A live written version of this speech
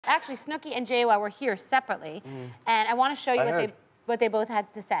actually, Snooki and JWoww were here separately, and I want to show you what they both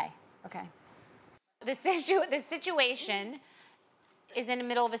had to say. Okay. The situation is in the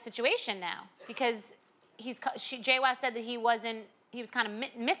middle of a situation now because JWoww said that he was kind of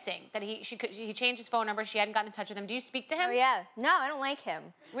missing, that he changed his phone number, she hadn't gotten in touch with him. Do you speak to him? Oh yeah, no, I don't like him.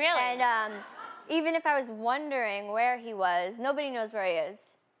 Really? And even if I was wondering where he was, nobody knows where he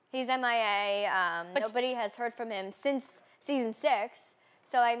is. He's MIA, nobody has heard from him since season 6,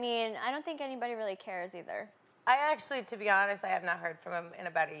 so I mean, I don't think anybody really cares either. I actually, to be honest, I have not heard from him in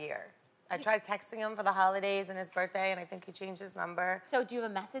about a year. I tried texting him for the holidays and his birthday, and I think he changed his number. So do you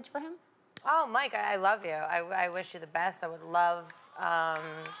have a message for him? Oh, Mike, I love you. I wish you the best. I would love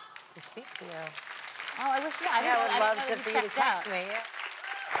to speak to you. Oh, I wish you. I would love for you to text me. Yeah.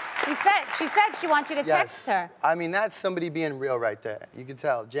 She said she wants you to text her. I mean, that's somebody being real right there. You can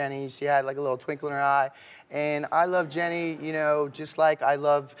tell. Jenny, she had like a little twinkle in her eye. And I love Jenny, you know, just like I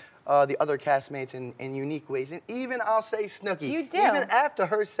love the other castmates in unique ways. And even I'll say Snooki. You do. Even after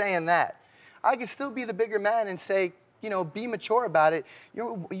her saying that, I can still be the bigger man and say, you know, be mature about it.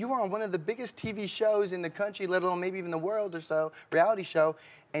 You are on one of the biggest TV shows in the country, let alone maybe even the world or so, reality show,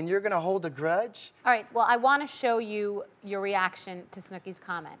 and you're gonna hold a grudge? All right, well, I wanna show you your reaction to Snooki's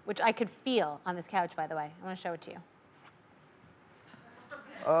comment, which I could feel on this couch, by the way. I wanna show it to you.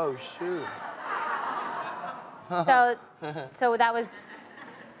 Oh, shoot. So that was,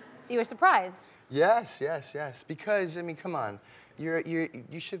 you were surprised? Yes, yes, yes. Because, I mean, come on.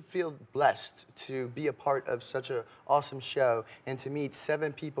 You should feel blessed to be a part of such an awesome show and to meet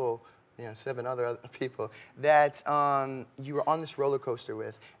 7 people, you know, 7 other people that you were on this roller coaster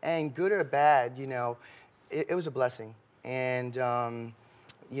with. And good or bad, you know, it was a blessing. And,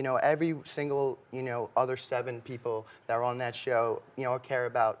 you know, every single, you know, other 7 people that are on that show, you know, I care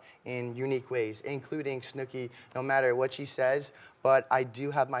about in unique ways, including Snooki, no matter what she says. But I do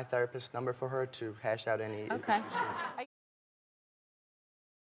have my therapist's number for her to hash out any issues.